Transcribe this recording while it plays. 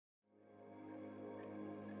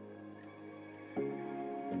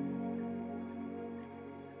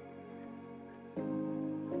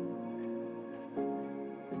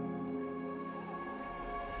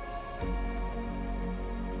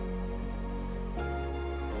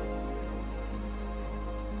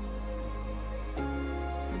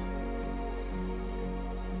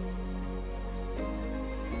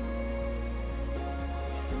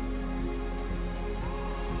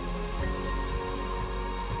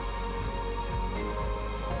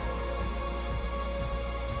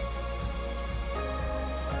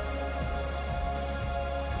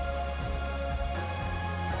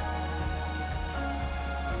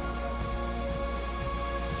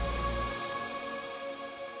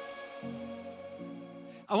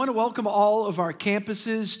I want to welcome all of our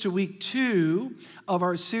campuses to week 2 of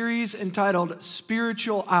our series entitled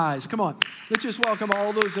Spiritual Eyes. Come on, let's just welcome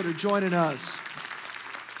all those that are joining us.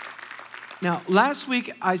 Now, last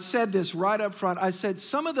week I said this right up front. I said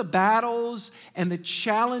some of the battles and the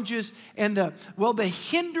challenges and the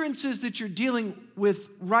hindrances that you're dealing with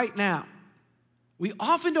right now, we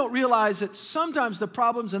often don't realize that sometimes the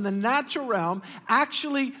problems in the natural realm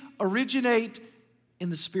actually originate in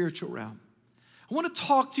the spiritual realm. I want to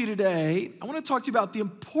talk to you today. I want to talk to you about the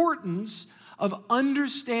importance of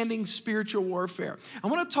understanding spiritual warfare. I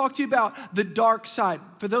want to talk to you about the dark side.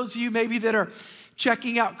 For those of you maybe that are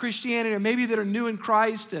checking out Christianity or maybe that are new in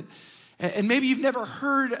Christ and maybe you've never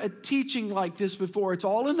heard a teaching like this before. It's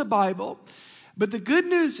all in the Bible. But the good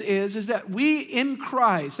news is that we in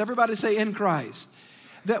Christ, everybody say in Christ,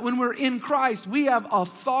 that when we're in Christ, we have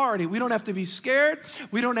authority. We don't have to be scared.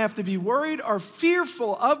 We don't have to be worried or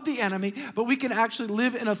fearful of the enemy, but we can actually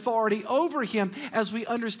live in authority over him as we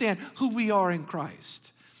understand who we are in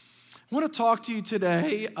Christ. I want to talk to you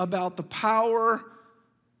today about the power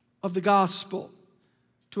of the gospel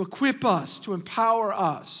to equip us, to empower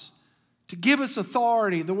us, to give us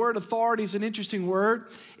authority. The word authority is an interesting word.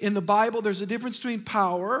 In the Bible, there's a difference between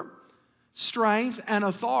power, strength, and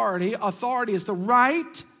authority. Authority is the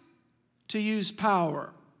right to use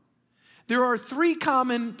power. There are 3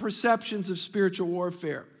 common perceptions of spiritual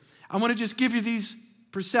warfare. I want to just give you these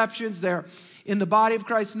perceptions there in the body of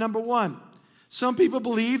Christ. Number 1, some people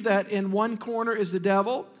believe that in one corner is the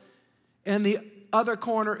devil and the other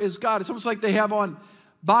corner is God. It's almost like they have on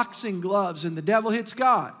boxing gloves and the devil hits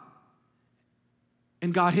God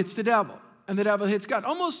and God hits the devil and the devil hits God.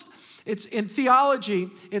 Almost, it's in theology,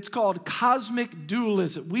 it's called cosmic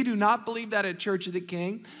dualism. We do not believe that at Church of the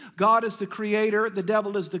King. God is the creator, the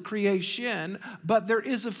devil is the creation, but there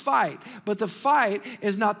is a fight. But the fight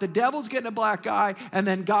is not the devil's getting a black eye and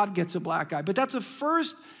then God gets a black eye. But that's the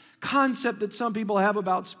first concept that some people have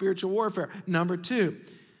about spiritual warfare. Number 2,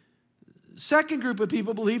 second group of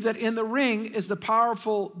people believe that in the ring is the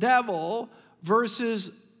powerful devil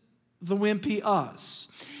versus the wimpy us.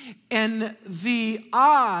 And the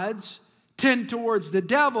odds tend towards the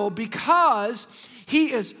devil because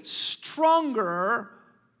he is stronger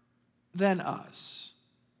than us.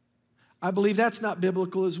 I believe that's not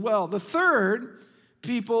biblical as well. The third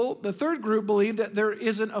group believe that there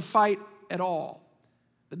isn't a fight at all.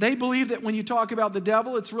 They believe that when you talk about the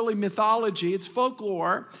devil, it's really mythology, it's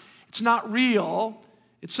folklore, it's not real.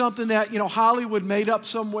 It's something that, Hollywood made up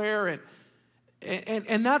somewhere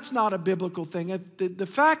and that's not a biblical thing. The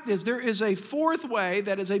fact is there is a fourth way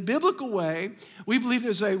that is a biblical way. We believe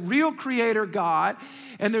there's a real creator God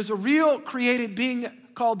and there's a real created being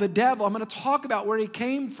called the devil. I'm going to talk about where he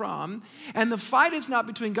came from. And the fight is not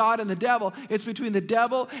between God and the devil. It's between the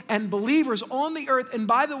devil and believers on the earth. And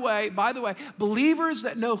by the way, believers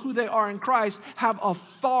that know who they are in Christ have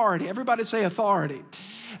authority. Everybody say authority.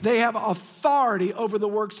 They have authority over the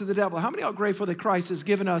works of the devil. How many are grateful that Christ has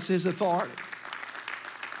given us his authority?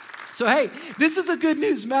 So, hey, this is a good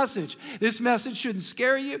news message. This message shouldn't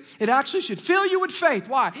scare you. It actually should fill you with faith.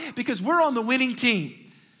 Why? Because we're on the winning team.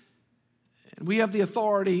 And we have the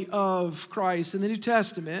authority of Christ. In the New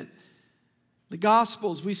Testament, the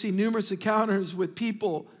Gospels, we see numerous encounters with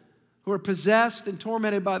people who are possessed and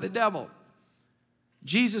tormented by the devil.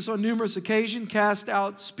 Jesus, on numerous occasions, cast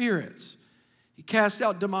out spirits. He cast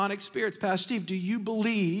out demonic spirits. Pastor Steve, do you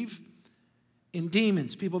believe in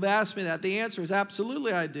demons? People have asked me that. The answer is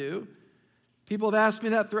absolutely I do. People have asked me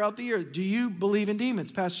that throughout the year. Do you believe in demons?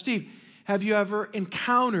 Pastor Steve, have you ever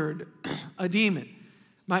encountered a demon?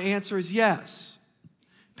 My answer is yes.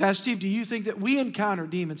 Pastor Steve, do you think that we encounter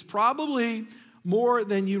demons? Probably more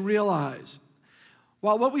than you realize.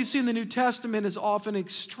 While what we see in the New Testament is often an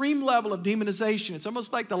extreme level of demonization, it's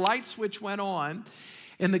almost like the light switch went on.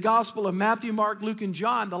 In the Gospel of Matthew, Mark, Luke, and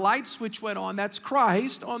John, the light switch went on. That's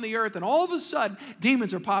Christ on the earth. And all of a sudden,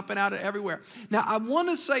 demons are popping out everywhere. Now, I want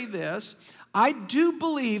to say this. I do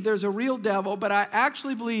believe there's a real devil, but I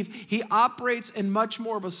actually believe he operates in much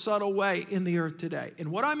more of a subtle way in the earth today.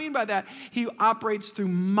 And what I mean by that, he operates through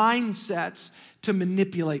mindsets to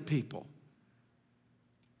manipulate people.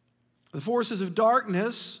 The forces of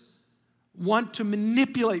darkness want to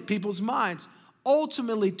manipulate people's minds,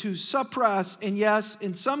 ultimately to suppress, and yes,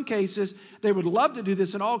 in some cases, they would love to do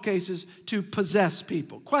this, in all cases, to possess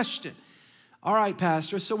people. Question. All right,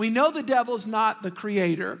 Pastor, so we know the devil is not the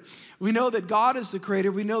creator. We know that God is the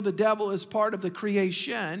creator. We know the devil is part of the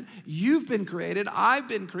creation. You've been created. I've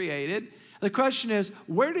been created. The question is,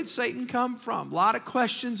 where did Satan come from? A lot of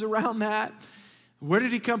questions around that. Where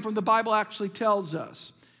did he come from? The Bible actually tells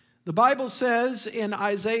us. The Bible says in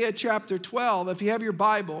Isaiah chapter 12, if you have your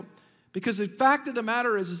Bible, because the fact of the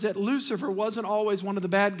matter is that Lucifer wasn't always one of the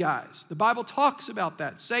bad guys. The Bible talks about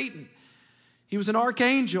that. Satan, he was an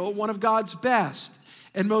archangel, one of God's best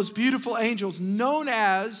and most beautiful angels, known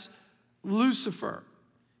as Lucifer.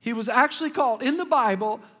 He was actually called in the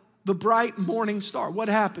Bible the bright morning star. What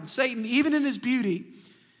happened? Satan, even in his beauty,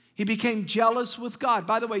 he became jealous with God.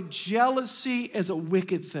 By the way, jealousy is a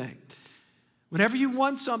wicked thing. Whenever you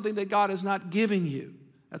want something that God is not giving you,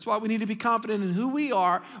 that's why we need to be confident in who we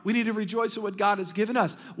are. We need to rejoice in what God has given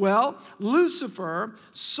us. Well, Lucifer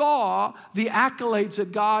saw the accolades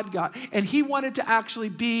that God got, and he wanted to actually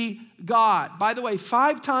be God. By the way,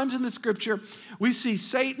 5 times in the scripture, we see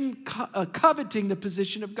Satan coveting the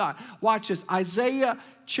position of God. Watch this, Isaiah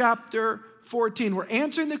chapter 14. We're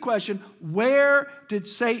answering the question, where did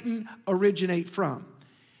Satan originate from?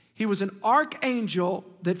 He was an archangel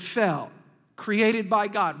that fell. Created by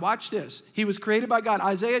God. Watch this. He was created by God.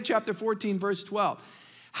 Isaiah chapter 14, verse 12.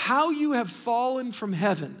 How you have fallen from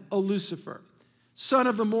heaven, O Lucifer, son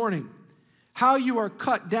of the morning. How you are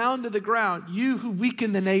cut down to the ground, you who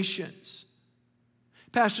weaken the nations.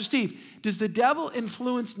 Pastor Steve, does the devil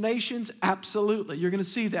influence nations? Absolutely. You're going to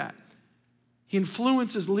see that. He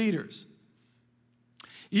influences leaders.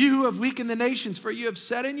 You who have weakened the nations, for you have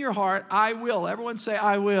said in your heart, I will. Everyone say,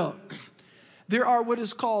 I will. There are what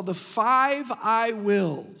is called the 5 I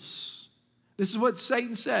wills. This is what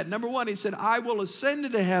Satan said. Number 1, he said, I will ascend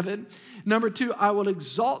into heaven. Number 2, I will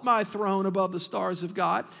exalt my throne above the stars of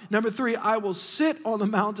God. Number 3, I will sit on the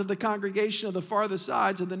mount of the congregation of the farthest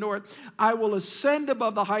sides of the north. I will ascend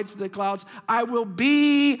above the heights of the clouds. I will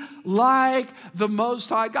be like the Most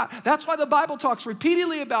High God. That's why the Bible talks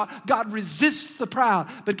repeatedly about God resists the proud,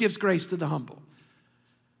 but gives grace to the humble.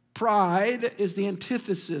 Pride is the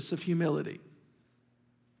antithesis of humility.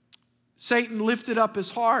 Satan lifted up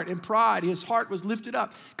his heart in pride. His heart was lifted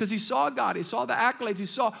up because he saw God. He saw the accolades. He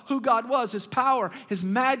saw who God was, his power, his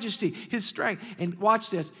majesty, his strength. And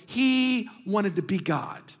watch this. He wanted to be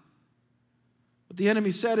God. What the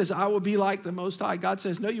enemy said is, I will be like the Most High. God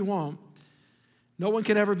says, no, you won't. No one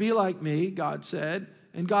can ever be like me, God said.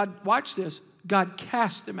 And God, watch this, God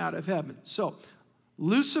cast him out of heaven. So,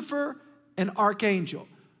 Lucifer, an archangel.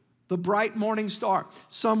 The bright morning star.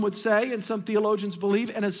 Some would say, and some theologians believe,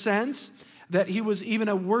 in a sense, that he was even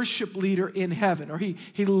a worship leader in heaven, or he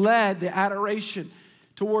led the adoration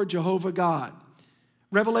toward Jehovah God.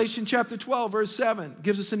 Revelation chapter 12, verse 7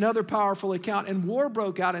 gives us another powerful account, and war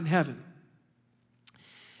broke out in heaven.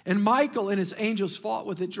 And Michael and his angels fought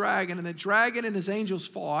with the dragon, and the dragon and his angels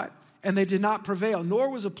fought, and they did not prevail, nor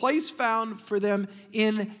was a place found for them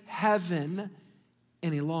in heaven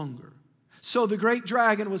any longer. So the great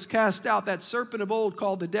dragon was cast out, that serpent of old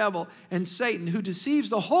called the devil and Satan, who deceives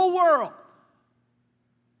the whole world.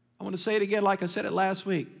 I want to say it again like I said it last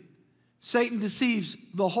week. Satan deceives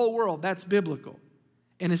the whole world. That's biblical.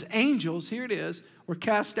 And his angels, here it is, were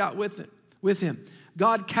cast out with him.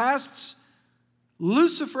 God casts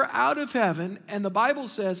Lucifer out of heaven, and the Bible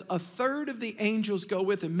says 1/3 of the angels go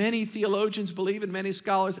with him. Many theologians believe, and many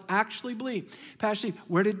scholars actually believe. Pastor Steve,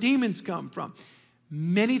 where did demons come from?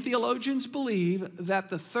 Many theologians believe that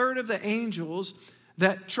the 1/3 of the angels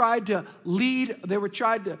that tried to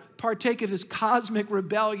tried to partake of this cosmic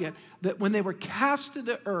rebellion, that when they were cast to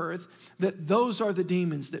the earth, that those are the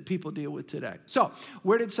demons that people deal with today. So,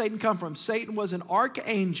 where did Satan come from? Satan was an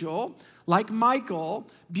archangel, like Michael,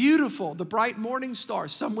 beautiful, the bright morning star.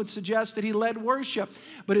 Some would suggest that he led worship,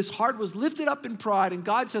 but his heart was lifted up in pride, and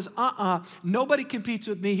God says, nobody competes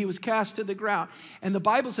with me. He was cast to the ground. And the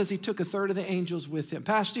Bible says he took 1/3 of the angels with him.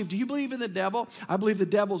 Pastor Steve, do you believe in the devil? I believe the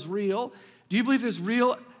devil's real. Do you believe there's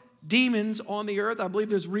real demons on the earth? I believe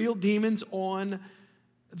there's real demons on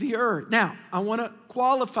the earth. Now, I want to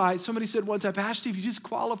qualify. Somebody said one time, Pastor Steve, you just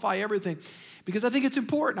qualify everything. Because I think it's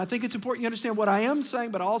important. I think it's important you understand what I am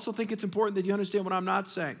saying, but I also think it's important that you understand what I'm not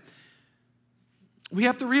saying. We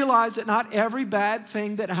have to realize that not every bad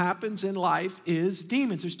thing that happens in life is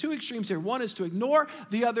demons. There's 2 extremes here. One is to ignore.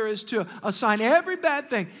 The other is to assign every bad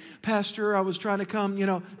thing. Pastor, I was trying to come,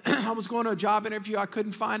 I was going to a job interview. I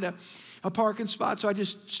couldn't find a parking spot, so I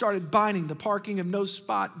just started binding the parking of no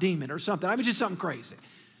spot demon or something. I mean, just something crazy.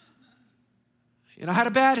 I had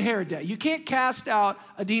a bad hair day. You can't cast out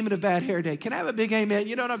a demon of bad hair day. Can I have a big amen?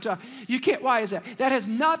 You know what I'm talking about? You can't. Why is that? That has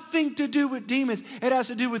nothing to do with demons. It has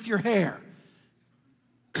to do with your hair.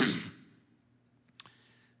 The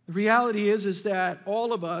reality is that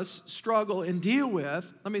all of us struggle and deal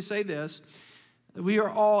with, let me say this, we are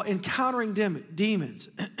all encountering demons.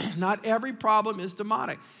 Not every problem is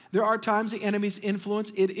demonic. There are times the enemy's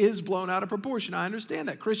influence, it is blown out of proportion. I understand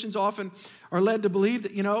that. Christians often are led to believe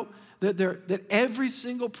that, that every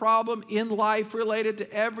single problem in life related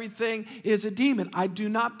to everything is a demon. I do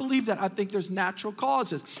not believe that. I think there's natural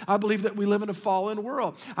causes. I believe that we live in a fallen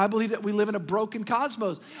world. I believe that we live in a broken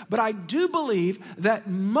cosmos. But I do believe that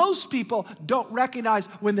most people don't recognize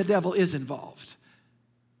when the devil is involved.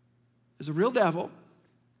 There's a real devil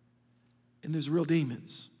and there's real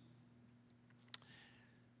demons.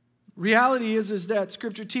 Reality is that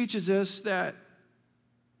Scripture teaches us that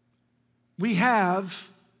we have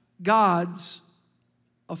God's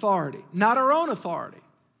authority, not our own authority.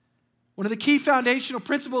 One of the key foundational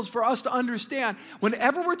principles for us to understand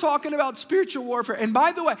whenever we're talking about spiritual warfare, and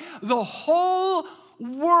by the way, the whole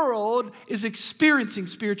world is experiencing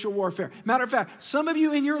spiritual warfare. Matter of fact, some of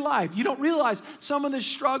you in your life, you don't realize some of the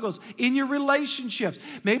struggles in your relationships,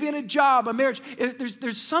 maybe in a job, a marriage.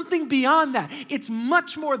 There's something beyond that. It's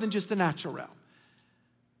much more than just the natural realm.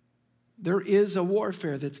 There is a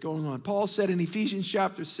warfare that's going on. Paul said in Ephesians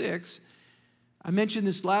chapter 6, I mentioned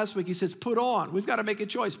this last week, he says, put on. We've got to make a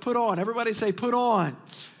choice. Put on. Everybody say, put on.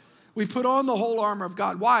 We put on the whole armor of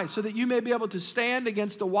God. Why? So that you may be able to stand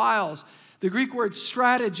against the wiles, the Greek word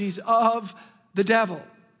strategies of the devil.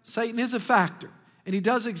 Satan is a factor, and he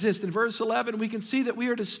does exist. In verse 11, we can see that we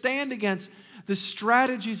are to stand against the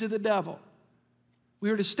strategies of the devil. We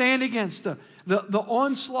are to stand against the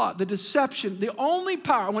onslaught, the deception. The only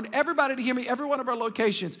power, I want everybody to hear me, every one of our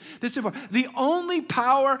locations. This is important. The only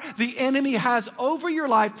power the enemy has over your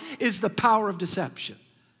life is the power of deception.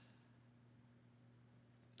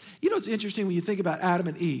 You know, it's interesting when you think about Adam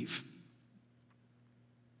and Eve.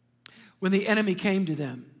 When the enemy came to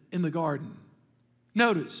them in the garden,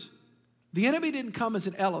 notice, the enemy didn't come as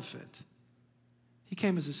an elephant. He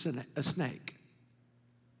came as a snake.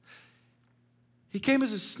 He came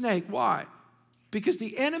as a snake. Why? Because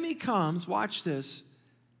the enemy comes, watch this,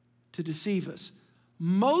 to deceive us.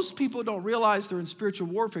 Most people don't realize they're in spiritual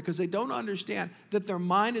warfare because they don't understand that their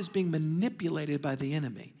mind is being manipulated by the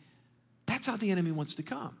enemy. That's how the enemy wants to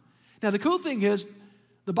come. Now, the cool thing is,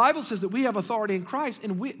 the Bible says that we have authority in Christ.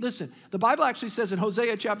 And listen, the Bible actually says in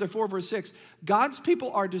Hosea chapter 4, verse 6, God's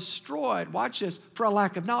people are destroyed, watch this, for a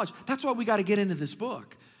lack of knowledge. That's why we got to get into this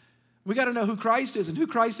book. We got to know who Christ is and who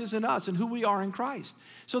Christ is in us and who we are in Christ.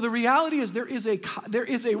 So the reality is there is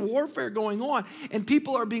a warfare going on, and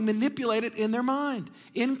people are being manipulated in their mind.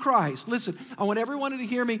 In Christ. Listen, I want everyone to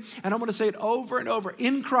hear me, and I'm going to say it over and over.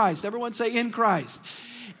 In Christ. Everyone say in Christ.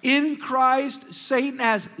 In Christ, Satan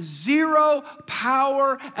has zero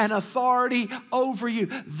power and authority over you.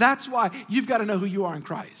 That's why you've got to know who you are in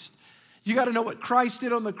Christ. You got to know what Christ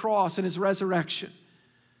did on the cross and his resurrection.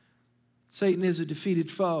 Satan is a defeated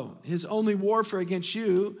foe. His only warfare against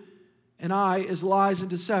you and I is lies and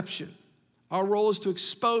deception. Our role is to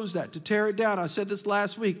expose that, to tear it down. I said this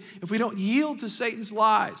last week. If we don't yield to Satan's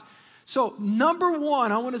lies. So number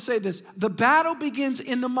one, I want to say this. The battle begins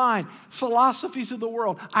in the mind. Philosophies of the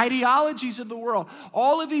world, ideologies of the world,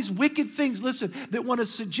 all of these wicked things, listen, that want to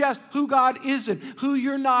suggest who God isn't, who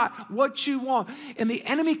you're not, what you want. And the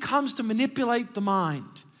enemy comes to manipulate the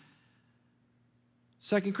mind.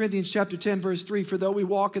 2 Corinthians chapter 10, verse 3, for though we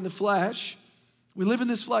walk in the flesh, we live in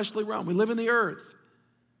this fleshly realm. We live in the earth.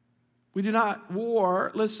 We do not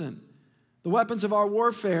war. Listen, the weapons of our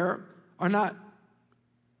warfare are not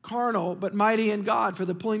carnal, but mighty in God for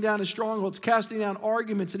the pulling down of strongholds, casting down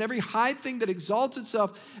arguments, and every high thing that exalts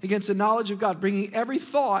itself against the knowledge of God, bringing every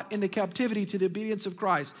thought into captivity to the obedience of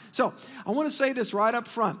Christ. So I want to say this right up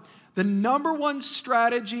front. The number one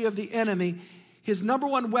strategy of the enemy, his number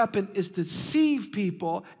one weapon is to deceive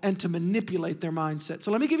people and to manipulate their mindset. So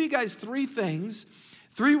let me give you guys three things,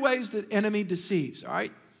 three ways that enemy deceives, all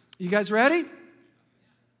right? You guys ready?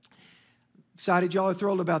 Excited, y'all are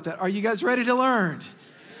thrilled about that. Are you guys ready to learn?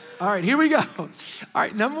 All right, here we go. All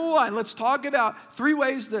right, number one, let's talk about three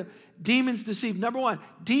ways the demons deceive. Number one,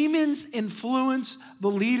 demons influence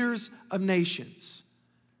the leaders of nations.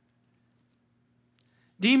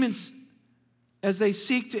 Demons, as they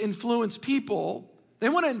seek to influence people, they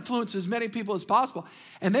want to influence as many people as possible.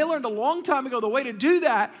 And they learned a long time ago the way to do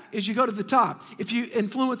that is you go to the top. If you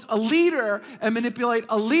influence a leader and manipulate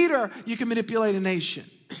a leader, you can manipulate a nation.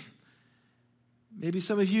 Maybe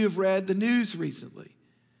some of you have read the news recently.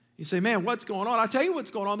 You say, man, what's going on? I'll tell you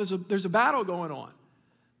what's going on. There's a battle going on.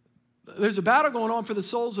 There's a battle going on for the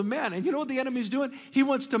souls of men. And you know what the enemy's doing? He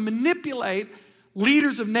wants to manipulate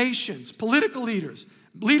leaders of nations, political leaders,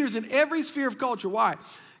 leaders in every sphere of culture. Why?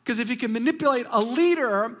 Because if he can manipulate a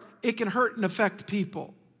leader, it can hurt and affect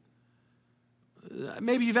people.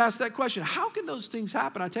 Maybe you've asked that question. How can those things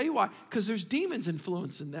happen? I tell you why. Because there's demons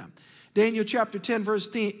influencing them. Daniel chapter 10, verse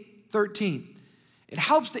 13. It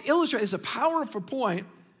helps to illustrate, it's a powerful point.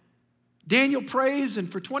 Daniel prays,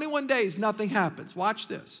 and for 21 days, nothing happens. Watch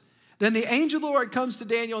this. Then the angel of the Lord comes to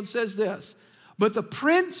Daniel and says this, but the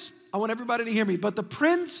prince, I want everybody to hear me, but the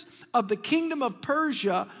prince of the kingdom of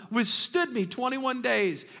Persia withstood me 21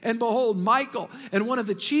 days. And behold, Michael and one of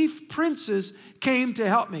the chief princes came to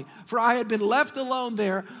help me. For I had been left alone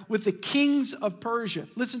there with the kings of Persia.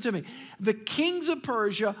 Listen to me. The kings of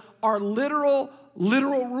Persia are literal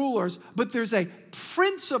rulers, but there's a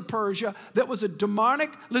prince of Persia that was a demonic,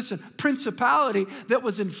 principality that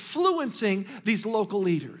was influencing these local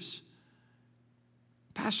leaders.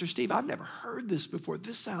 Pastor Steve, I've never heard this before.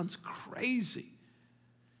 This sounds crazy.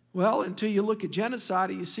 Well, until you look at genocide,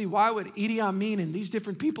 and you see why would Idi Amin and these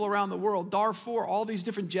different people around the world, Darfur, all these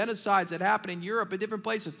different genocides that happen in Europe and different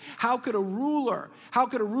places. How could a ruler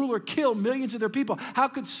kill millions of their people? How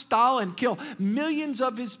could Stalin kill millions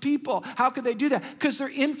of his people? How could they do that? Because they're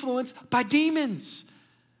influenced by demons.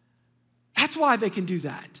 That's why they can do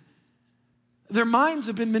that. Their minds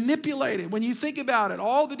have been manipulated. When you think about it,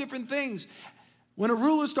 all the different things. When a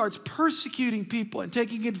ruler starts persecuting people and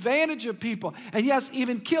taking advantage of people, and yes,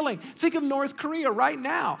 even killing. Think of North Korea right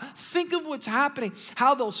now. Think of what's happening,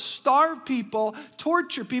 how they'll starve people,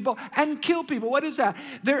 torture people, and kill people. What is that?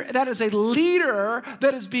 That is a leader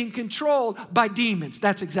that is being controlled by demons.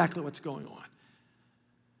 That's exactly what's going on.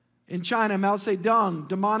 In China, Mao Zedong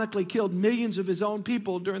demonically killed millions of his own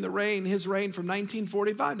people during his reign from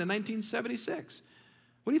 1945 to 1976.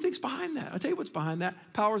 What do you think's behind that? I'll tell you what's behind that.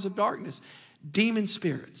 Powers of darkness. Demon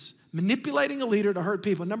spirits, manipulating a leader to hurt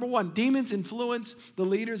people. Number one, demons influence the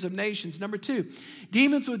leaders of nations. Number two,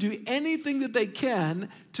 demons will do anything that they can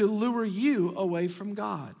to lure you away from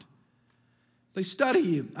God. They study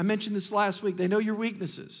you. I mentioned this last week. They know your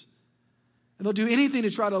weaknesses. And they'll do anything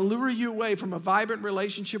to try to lure you away from a vibrant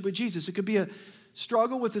relationship with Jesus. It could be a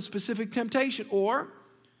struggle with a specific temptation, or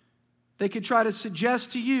they could try to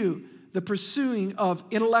suggest to you the pursuing of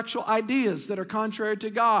intellectual ideas that are contrary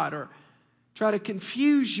to God, or try to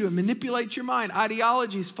confuse you and manipulate your mind,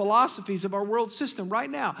 ideologies, philosophies of our world system right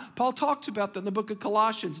now. Paul talks about that in the book of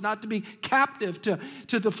Colossians, not to be captive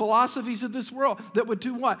to the philosophies of this world that would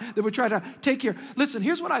do what? That would try to take your... Listen,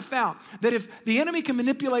 here's what I found, that if the enemy can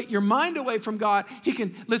manipulate your mind away from God, he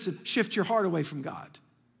can, shift your heart away from God.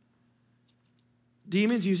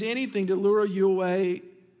 Demons use anything to lure you away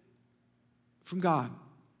from God.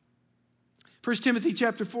 1 Timothy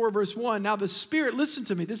chapter 4, verse 1. Now the Spirit, listen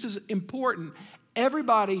to me, this is important.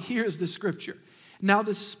 Everybody hears the scripture. Now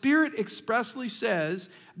the Spirit expressly says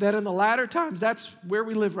that in the latter times, that's where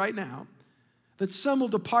we live right now, that some will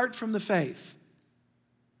depart from the faith.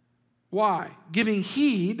 Why? Giving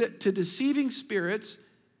heed to deceiving spirits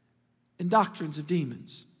and doctrines of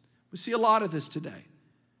demons. We see a lot of this today.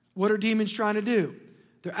 What are demons trying to do?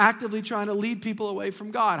 They're actively trying to lead people away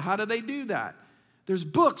from God. How do they do that? There's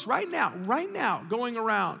books right now going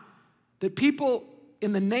around that people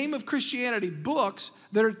in the name of Christianity, books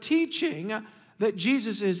that are teaching that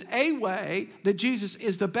Jesus is a way, that Jesus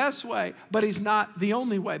is the best way, but he's not the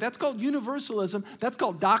only way. That's called universalism. That's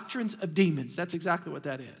called doctrines of demons. That's exactly what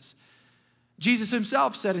that is. Jesus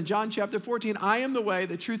himself said in John chapter 14, I am the way,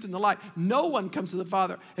 the truth, and the light. No one comes to the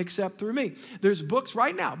Father except through me. There's books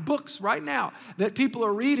right now that people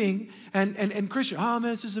are reading and Christian, oh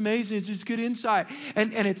man, this is amazing. It's just good insight.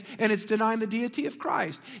 And it's denying the deity of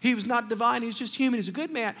Christ. He was not divine. He's just human. He's a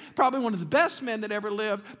good man. Probably one of the best men that ever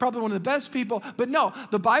lived. Probably one of the best people. But no,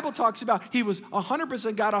 the Bible talks about he was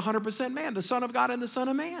 100% God, 100% man. The Son of God and the Son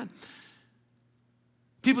of Man.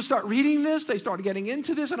 People start reading this, they start getting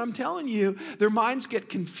into this, and I'm telling you, their minds get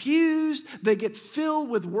confused, they get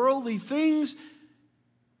filled with worldly things.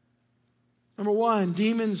 Number one,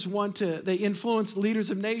 demons they influence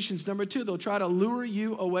leaders of nations. Number two, they'll try to lure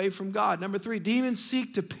you away from God. Number three, demons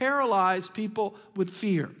seek to paralyze people with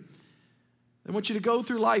fear. They want you to go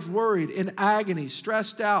through life worried, in agony,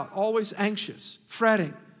 stressed out, always anxious,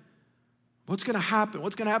 fretting. What's going to happen?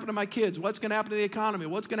 What's going to happen to my kids? What's going to happen to the economy?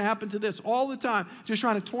 What's going to happen to this? All the time, just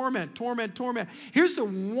trying to torment. Here's a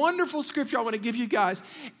wonderful scripture I want to give you guys.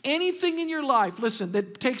 Anything in your life, listen,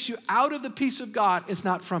 that takes you out of the peace of God is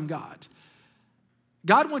not from God.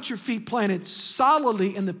 God wants your feet planted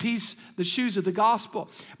solidly in the peace, the shoes of the gospel.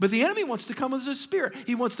 But the enemy wants to come with his spirit.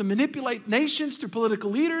 He wants to manipulate nations through political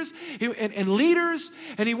leaders and leaders.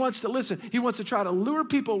 And he wants to try to lure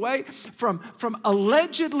people away from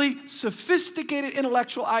allegedly sophisticated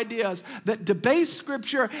intellectual ideas that debase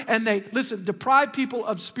scripture and they, deprive people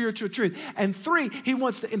of spiritual truth. And three, he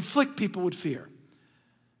wants to inflict people with fear.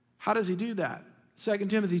 How does he do that? 2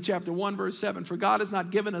 Timothy chapter 1, verse 7, for God has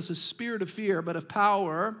not given us a spirit of fear, but of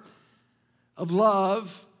power of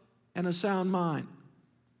love and a sound mind.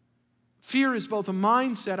 Fear is both a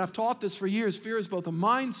mindset. I've taught this for years. Fear is both a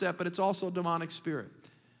mindset, but it's also a demonic spirit.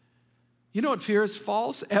 You know what fear is?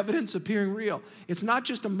 False evidence appearing real. It's not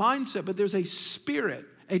just a mindset, but there's a spirit,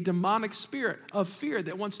 a demonic spirit of fear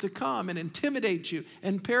that wants to come and intimidate you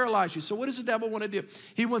and paralyze you. So what does the devil want to do?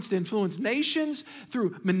 He wants to influence nations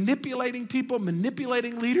through manipulating people,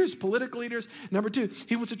 manipulating leaders, political leaders. Number two,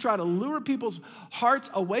 he wants to try to lure people's hearts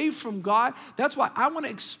away from God. That's why I want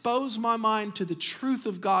to expose my mind to the truth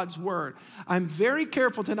of God's word. I'm very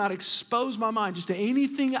careful to not expose my mind just to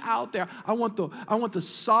anything out there. I want the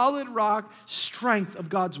solid rock strength of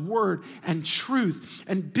God's word and truth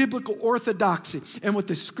and biblical orthodoxy and what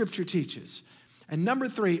the Scripture teaches. And number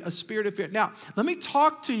three, a spirit of fear. Now, let me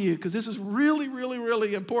talk to you because this is really, really,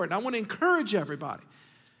 really important. I want to encourage everybody.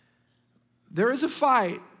 There is a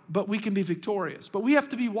fight, but we can be victorious. But we have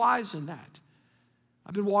to be wise in that.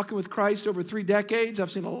 I've been walking with Christ over 3 decades.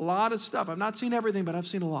 I've seen a lot of stuff. I've not seen everything, but I've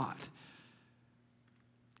seen a lot.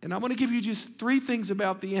 And I want to give you just 3 things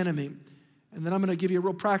about the enemy. And then I'm going to give you a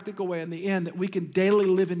real practical way in the end that we can daily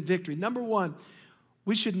live in victory. Number one,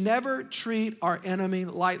 we should never treat our enemy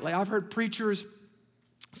lightly. I've heard preachers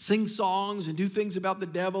sing songs and do things about the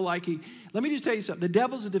devil like let me just tell you something. The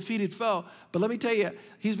devil's a defeated foe, but let me tell you,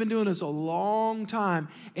 he's been doing this a long time,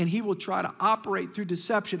 and he will try to operate through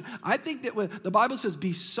deception. I think that when the Bible says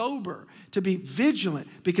be sober, to be vigilant,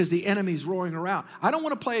 because the enemy's roaring around. I don't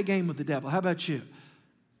want to play a game with the devil. How about you?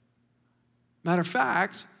 Matter of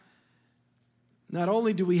fact, not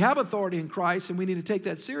only do we have authority in Christ, and we need to take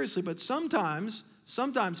that seriously, but sometimes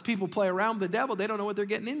people play around with the devil. They don't know what they're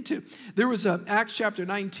getting into. There was Acts chapter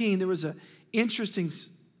 19. There was an interesting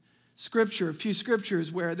scripture, a few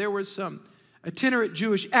scriptures where there was some itinerant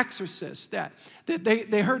Jewish exorcists that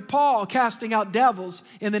they heard Paul casting out devils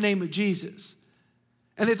in the name of Jesus.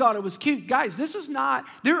 And they thought it was cute. Guys,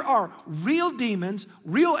 there are real demons,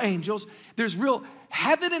 real angels. There's real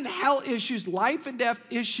heaven and hell issues, life and death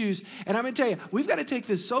issues. And I'm going to tell you, we've got to take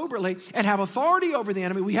this soberly and have authority over the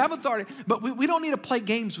enemy. We have authority, but we don't need to play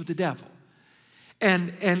games with the devil.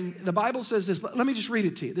 And the Bible says this. Let me just read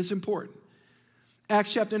it to you. This is important.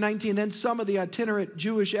 Acts chapter 19, then some of the itinerant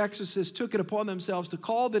Jewish exorcists took it upon themselves to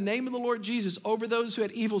call the name of the Lord Jesus over those who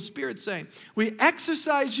had evil spirits, saying, we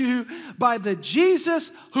exorcise you by the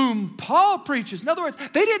Jesus whom Paul preaches. In other words,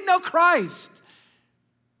 they didn't know Christ.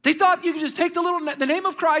 They thought you could just take the name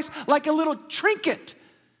of Christ like a little trinket,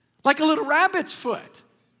 like a little rabbit's foot.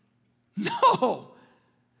 No.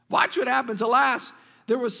 Watch what happens. Alas,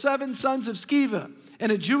 there were 7 sons of Sceva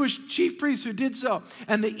and a Jewish chief priest who did so.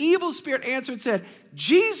 And the evil spirit answered and said,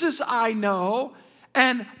 Jesus I know,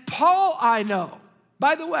 and Paul I know.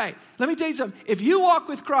 By the way, let me tell you something. If you walk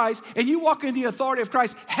with Christ and you walk in the authority of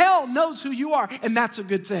Christ, hell knows who you are, and that's a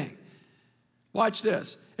good thing. Watch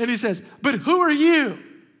this. And he says, but who are you?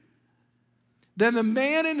 Then the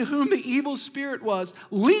man in whom the evil spirit was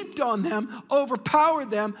leaped on them, overpowered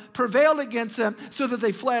them, prevailed against them, so that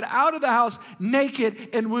they fled out of the house naked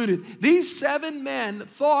and wounded. These 7 men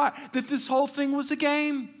thought that this whole thing was a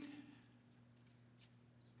game.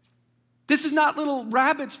 This is not little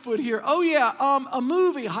rabbit's foot here. Oh yeah, a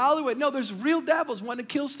movie, Hollywood. No, there's real devils wanting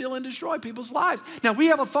to kill, steal, and destroy people's lives. Now, we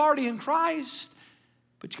have authority in Christ,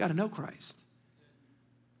 but you got to know Christ.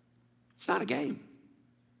 It's not a game.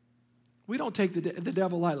 We don't take the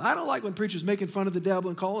devil lightly. I don't like when preachers making fun of the devil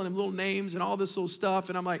and calling him little names and all this little stuff.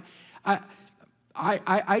 And I'm like,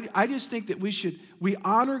 I just think that we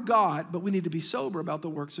honor God, but we need to be sober about the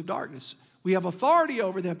works of darkness. We have authority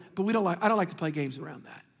over them, but I don't like to play games around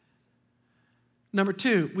that. Number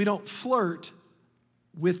 2, we don't flirt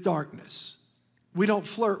with darkness. We don't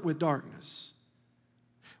flirt with darkness.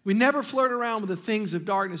 We never flirt around with the things of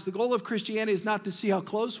darkness. The goal of Christianity is not to see how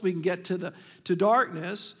close we can get to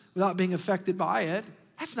darkness without being affected by it.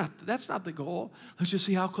 That's not the goal. Let's just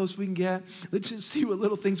see how close we can get. Let's just see what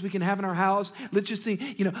little things we can have in our house. Let's just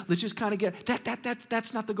see, let's just kind of get,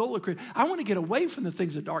 that's not the goal of Christianity. I want to get away from the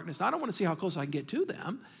things of darkness. I don't want to see how close I can get to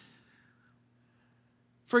them.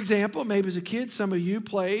 For example, maybe as a kid, some of you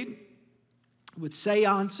played with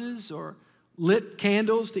seances or lit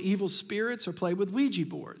candles to evil spirits or played with Ouija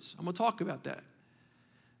boards. I'm going to talk about that.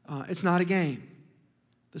 It's not a game.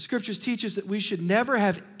 The scriptures teach us that we should never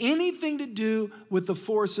have anything to do with the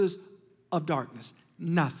forces of darkness.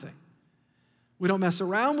 Nothing. We don't mess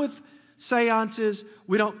around with seances.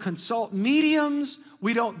 We don't consult mediums.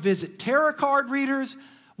 We don't visit tarot card readers.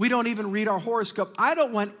 We don't even read our horoscope. I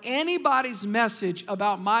don't want anybody's message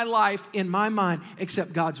about my life in my mind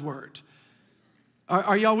except God's word.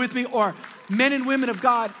 Are y'all with me? Or men and women of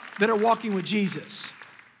God that are walking with Jesus.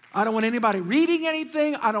 I don't want anybody reading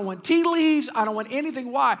anything. I don't want tea leaves. I don't want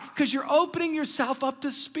anything. Why? Because you're opening yourself up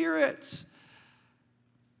to spirits.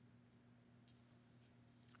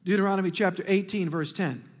 Deuteronomy chapter 18, verse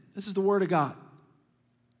 10. This is the word of God.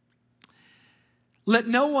 Let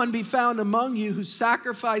no one be found among you who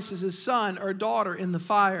sacrifices his son or daughter in the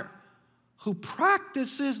fire, who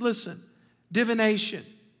practices, listen, divination.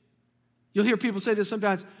 You'll hear people say this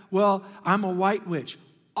sometimes, well, I'm a white witch.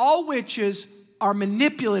 All witches are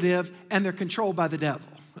manipulative and they're controlled by the devil.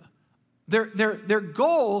 Their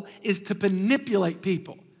goal is to manipulate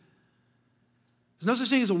people. There's no such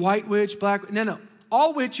thing as a white witch, black witch. No.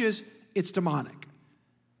 All witches, it's demonic.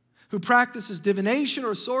 Who practices divination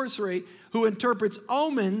or sorcery, who interprets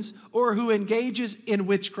omens, or who engages in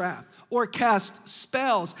witchcraft, or casts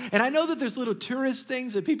spells. And I know that there's little tourist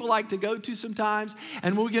things that people like to go to sometimes,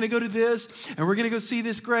 and we're gonna go to this, and we're gonna go see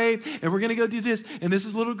this grave, and we're gonna go do this, and this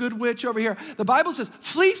is a little good witch over here. The Bible says,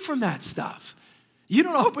 flee from that stuff. You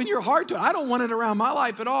don't open your heart to it. I don't want it around my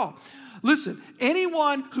life at all. Listen,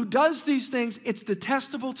 anyone who does these things, it's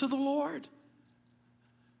detestable to the Lord.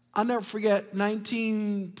 I'll never forget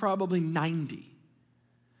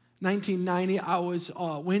 1990, I was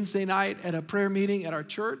Wednesday night at a prayer meeting at our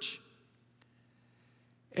church.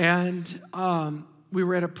 And we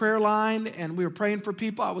were at a prayer line and we were praying for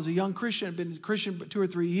people. I was a young Christian, I'd been a Christian for 2 or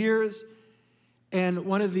 3 years. And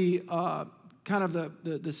one of the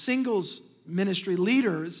the singles ministry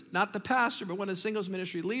leaders, not the pastor, but one of the singles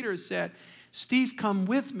ministry leaders said, Steve, come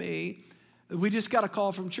with me. We just got a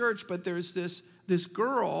call from church, but there's this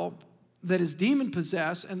girl that is demon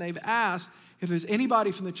possessed, and they've asked if there's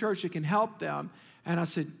anybody from the church that can help them. And I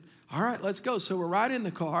said, all right, let's go. So we're riding in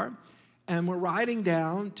the car, and we're riding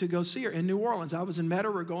down to go see her in New Orleans. I was in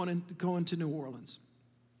Meadow, we're going to New Orleans.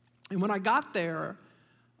 And when I got there,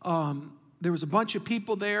 there was a bunch of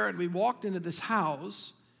people there, and we walked into this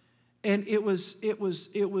house, and it was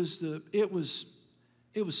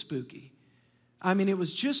spooky. I mean, it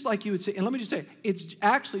was just like you would see, and let me just say, it's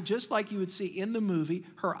actually just like you would see in the movie.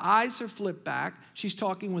 Her eyes are flipped back. She's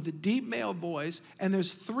talking with a deep male voice, and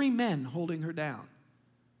there's 3 men holding her down.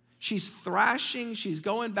 She's thrashing. She's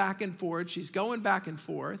going back and forth. She's going back and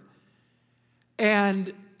forth.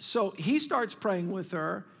 And so he starts praying with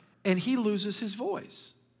her, and he loses his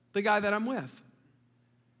voice, the guy that I'm with.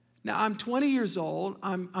 Now, I'm 20 years old.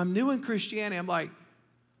 I'm new in Christianity. I'm like,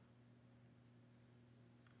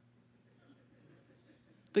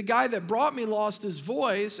 the guy that brought me lost his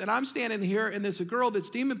voice, and I'm standing here, and there's a girl that's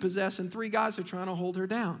demon-possessed, and 3 guys are trying to hold her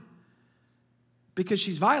down because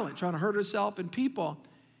she's violent, trying to hurt herself and people.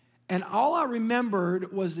 And all I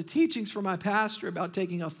remembered was the teachings from my pastor about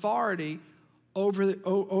taking authority over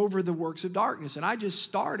the works of darkness. And I just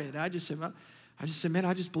started. I just said, man,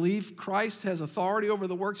 I just believe Christ has authority over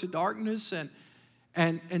the works of darkness,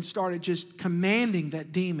 and started just commanding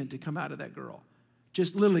that demon to come out of that girl.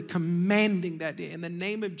 Just literally commanding that in the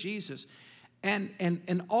name of Jesus.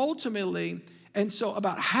 And ultimately, and so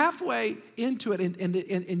about halfway into it,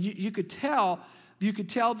 and you could tell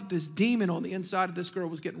that this demon on the inside of this girl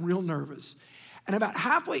was getting real nervous. And about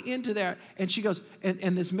halfway into there, and she goes,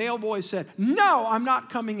 and this male voice said, no, I'm not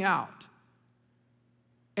coming out.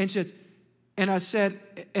 And I said,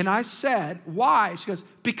 why? She goes,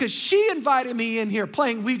 because she invited me in here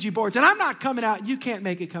playing Ouija boards, and I'm not coming out. You can't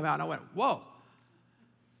make it come out. And I went, whoa.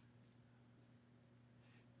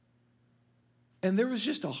 And there was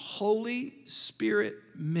just a Holy Spirit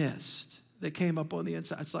mist that came up on the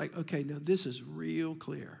inside. It's like, okay, no, this is real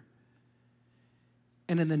clear.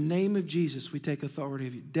 And in the name of Jesus, we take authority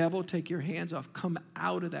of you. Devil, take your hands off. Come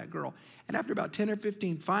out of that girl. And after about 10 or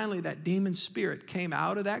 15, finally, that demon spirit came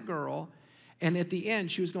out of that girl. And at the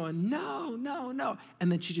end, she was going, no, no, no.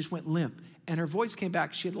 And then she just went limp. And her voice came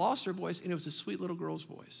back. She had lost her voice, and it was a sweet little girl's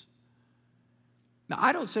voice. Now,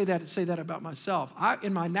 I don't say that about myself.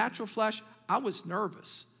 In my natural flesh, I was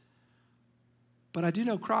nervous. But I do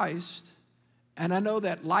know Christ, and I know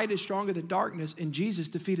that light is stronger than darkness, and Jesus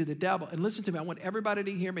defeated the devil. And listen to me, I want everybody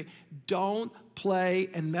to hear me. Don't play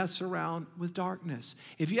and mess around with darkness.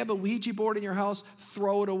 If you have a Ouija board in your house,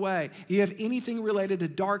 throw it away. If you have anything related to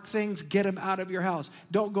dark things, get them out of your house.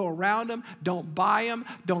 Don't go around them. Don't buy them.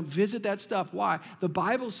 Don't visit that stuff. Why? The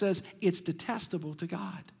Bible says it's detestable to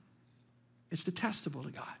God. It's detestable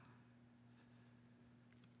to God.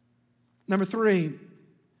 Number 3,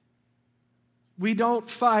 we don't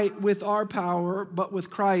fight with our power, but with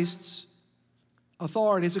Christ's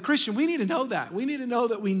authority. As a Christian, we need to know that. We need to know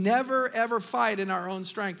that we never, ever fight in our own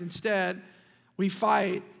strength. Instead, we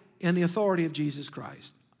fight in the authority of Jesus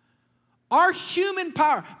Christ. Our human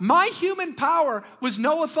power, my human power was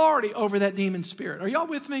no authority over that demon spirit. Are y'all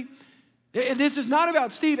with me? And this is not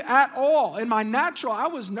about Steve at all. In my natural, I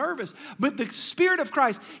was nervous. But the Spirit of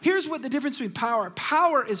Christ, here's what the difference between power.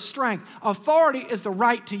 Power is strength. Authority is the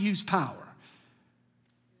right to use power.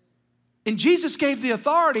 And Jesus gave the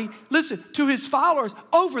authority, listen, to his followers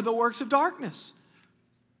over the works of darkness.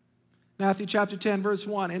 Matthew chapter 10, verse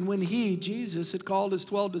 1. And when he, Jesus, had called his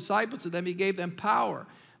 12 disciples to them, he gave them power.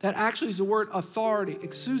 That actually is the word authority,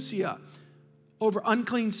 exousia, over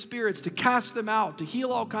unclean spirits, to cast them out, to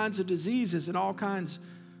heal all kinds of diseases and all kinds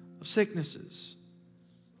of sicknesses.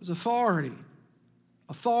 There's authority.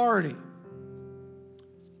 Authority.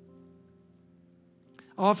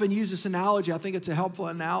 I often use this analogy. I think it's a helpful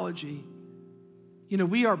analogy. You know,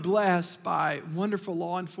 we are blessed by wonderful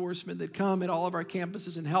law enforcement that come at all of our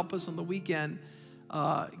campuses and help us on the weekend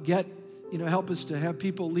help us to have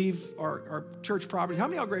people leave our church property. How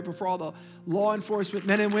many are grateful for all the law enforcement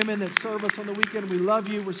men and women that serve us on the weekend? We love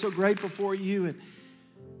you. We're so grateful for you. And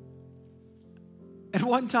at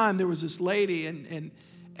one time, there was this lady, and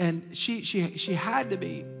she had to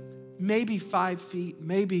be maybe 5 feet,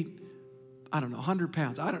 maybe, 100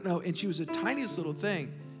 pounds. I don't know. And she was the tiniest little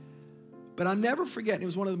thing. But I'll never forget, it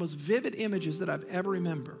was one of the most vivid images that I've ever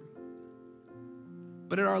remembered.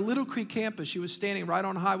 But at our Little Creek campus, she was standing right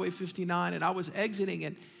on Highway 59, and I was exiting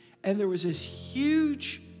it, and there was this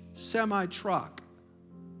huge semi-truck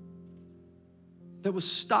that was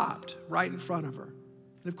stopped right in front of her.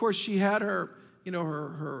 And of course, she had her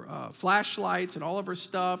flashlights and all of her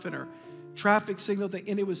stuff and her traffic signal thing,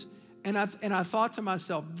 and I thought to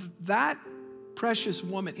myself, that precious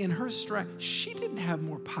woman in her strength, she didn't have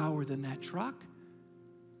more power than that truck.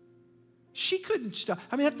 She couldn't stop.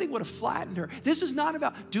 That thing would have flattened her. This is not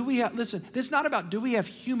about, this is not about do we have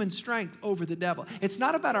human strength over the devil. It's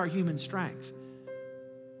not about our human strength.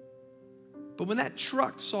 But when that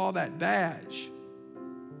truck saw that badge,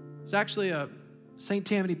 it's actually a St.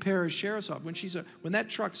 Tammany Parish Sheriff's Office. When that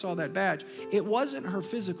truck saw that badge, it wasn't her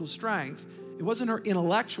physical strength. It wasn't her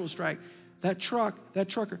intellectual strength. That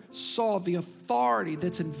trucker saw the authority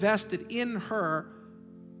that's invested in her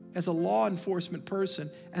as a law enforcement person,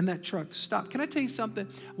 and that truck stopped. Can I tell you something?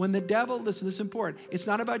 When the devil, listen, this is important. It's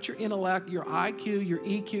not about your intellect, your IQ, your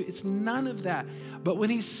EQ. It's none of that. But when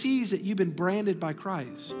he sees that you've been branded by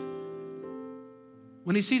Christ,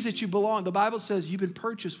 when he sees that you belong, the Bible says you've been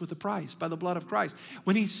purchased with a price by the blood of Christ.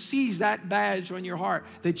 When he sees that badge on your heart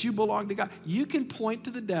that you belong to God, you can point to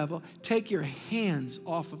the devil, take your hands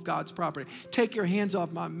off of God's property. Take your hands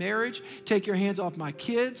off my marriage. Take your hands off my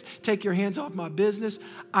kids. Take your hands off my business.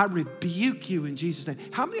 I rebuke you in Jesus' name.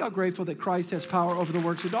 How many are grateful that Christ has power over the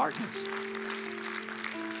works of darkness?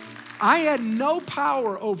 I had no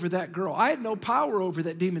power over that girl. I had no power over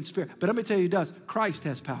that demon spirit. But let me tell you, he does. Christ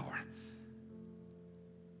has power.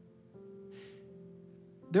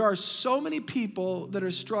 There are so many people that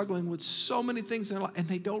are struggling with so many things in their life, and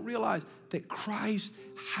they don't realize that Christ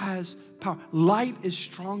has power. Light is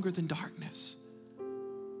stronger than darkness.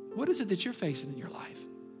 What is it that you're facing in your life?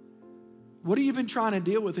 What have you been trying to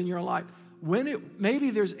deal with in your life?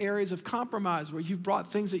 Maybe there's areas of compromise where you've brought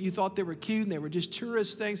things that you thought they were cute and they were just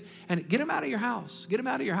tourist things, and get them out of your house. Get them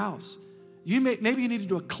out of your house. Maybe you need to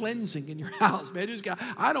do a cleansing in your house. Man,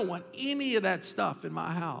 I don't want any of that stuff in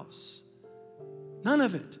my house. None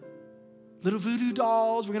of it. Little voodoo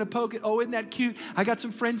dolls, we're going to poke it. Oh, isn't that cute? I got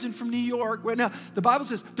some friends in from New York. Well, now, the Bible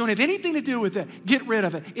says, don't have anything to do with it. Get rid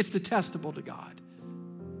of it. It's detestable to God.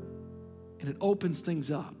 And it opens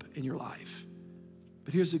things up in your life.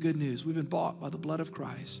 But here's the good news. We've been bought by the blood of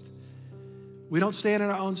Christ. We don't stand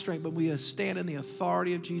in our own strength, but we stand in the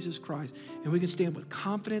authority of Jesus Christ. And we can stand with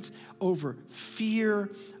confidence over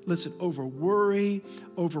fear, over worry,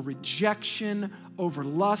 over rejection, over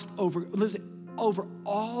lust, over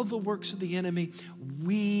all the works of the enemy.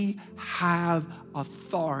 We have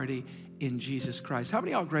authority in Jesus Christ. How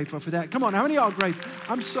many of y'all are grateful for that? Come on, how many of y'all are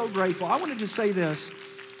grateful? I'm so grateful. I want to just say this.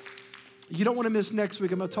 You don't want to miss next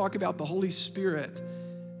week. I'm going to talk about the Holy Spirit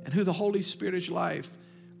and who the Holy Spirit is in your life.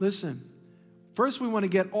 Listen, first we want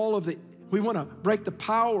to break the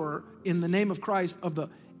power in the name of Christ of the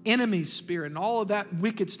enemy's spirit and all of that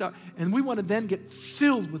wicked stuff. And we want to then get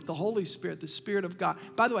filled with the Holy Spirit, the Spirit of God.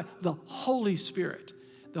 By the way, the Holy Spirit.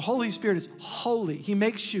 The Holy Spirit is holy. He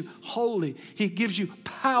makes you holy. He gives you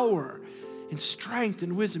power and strength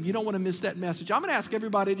and wisdom. You don't want to miss that message. I'm going to ask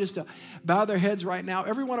everybody just to bow their heads right now.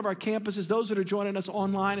 Every one of our campuses, those that are joining us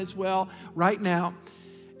online as well right now.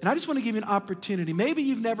 And I just want to give you an opportunity. Maybe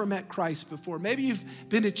you've never met Christ before. Maybe you've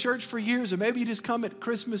been to church for years, or maybe you just come at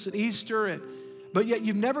Christmas and Easter, but yet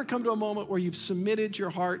you've never come to a moment where you've submitted your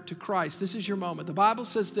heart to Christ. This is your moment. The Bible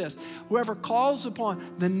says this: whoever calls upon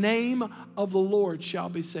the name of the Lord shall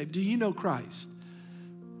be saved. Do you know Christ?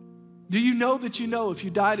 Do you know that you know if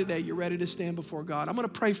you die today, you're ready to stand before God? I'm going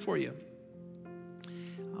to pray for you.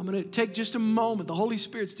 I'm going to take just a moment. The Holy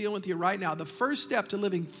Spirit's dealing with you right now. The first step to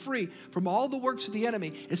living free from all the works of the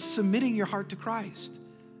enemy is submitting your heart to Christ,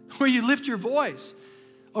 where you lift your voice.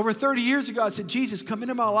 Over 30 years ago, I said, Jesus, come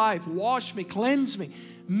into my life, wash me, cleanse me,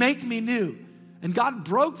 make me new. And God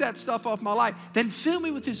broke that stuff off my life, then fill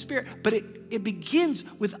me with his Spirit. But it begins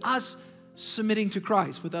with us submitting to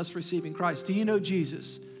Christ, with us receiving Christ. Do you know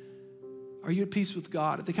Jesus? Are you at peace with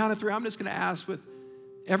God? At the count of 3, I'm just going to ask with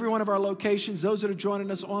every one of our locations, those that are joining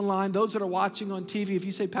us online, those that are watching on TV, if you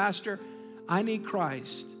say, Pastor, I need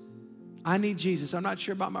Christ. I need Jesus. I'm not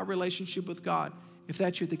sure about my relationship with God. If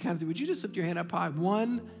that's you, at the count of 3, would you just lift your hand up high?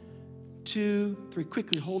 1, 2, 3.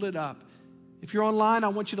 Quickly, hold it up. If you're online, I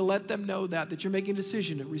want you to let them know that you're making a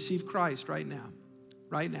decision to receive Christ right now.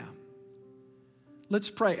 Right now. Let's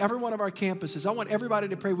pray. Every one of our campuses, I want everybody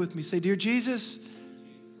to pray with me. Say, Dear Jesus,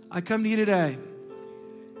 I come to you today,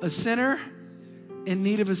 a sinner in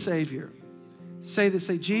need of a Savior. Say this,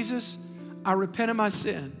 say, Jesus, I repent of my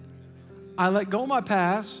sin. I let go of my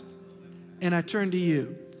past, and I turn to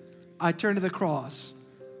you. I turn to the cross.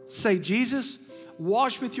 Say, Jesus,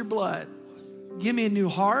 wash with your blood. Give me a new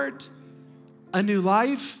heart, a new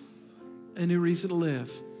life, a new reason to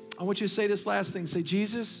live. I want you to say this last thing. Say,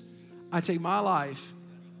 Jesus, I take my life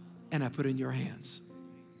and I put it in your hands.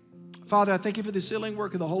 Father, I thank you for the sealing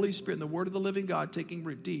work of the Holy Spirit and the word of the living God taking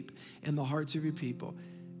root deep in the hearts of your people.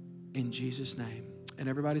 In Jesus' name. And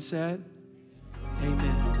everybody said,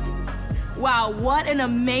 amen. Wow, what an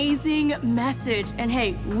amazing message. And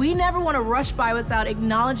hey, we never want to rush by without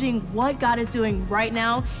acknowledging what God is doing right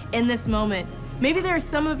now in this moment. Maybe there are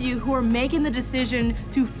some of you who are making the decision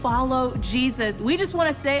to follow Jesus. We just want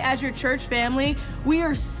to say, as your church family, we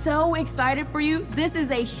are so excited for you. This is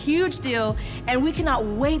a huge deal, and we cannot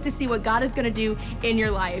wait to see what God is going to do in your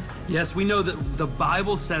life. Yes, we know that the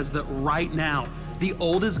Bible says that right now, the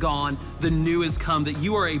old is gone, the new has come, that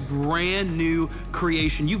you are a brand new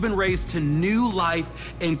creation. You've been raised to new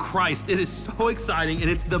life in Christ. It is so exciting, and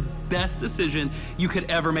it's the best decision you could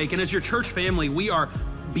ever make. And as your church family, we are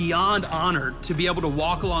beyond honored to be able to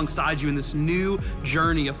walk alongside you in this new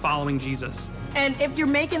journey of following Jesus. And if you're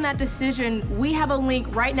making that decision, we have a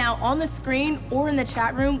link right now on the screen or in the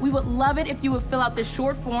chat room. We would love it if you would fill out this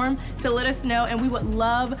short form to let us know, and we would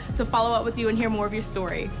love to follow up with you and hear more of your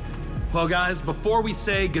story. Well, guys, before we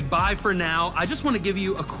say goodbye for now, I just want to give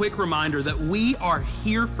you a quick reminder that we are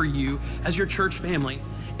here for you as your church family.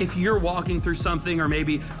 If you're walking through something, or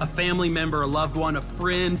maybe a family member, a loved one, a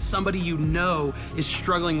friend, somebody you know is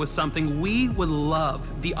struggling with something, we would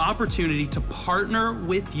love the opportunity to partner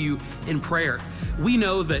with you in prayer. We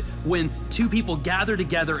know that when two people gather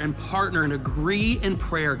together and partner and agree in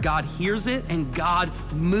prayer, God hears it and God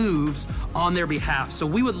moves on their behalf. So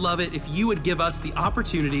we would love it if you would give us the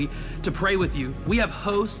opportunity to pray with you. We have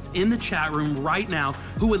hosts in the chat room right now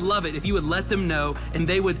who would love it if you would let them know, and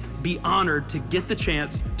they would be honored to get the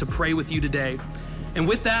chance to pray with you today. And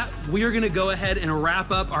with that, we are going to go ahead and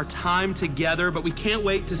wrap up our time together, but we can't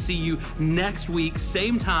wait to see you next week,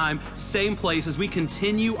 same time, same place, as we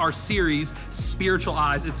continue our series, Spiritual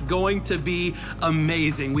Eyes. It's going to be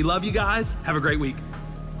amazing. We love you guys. Have a great week.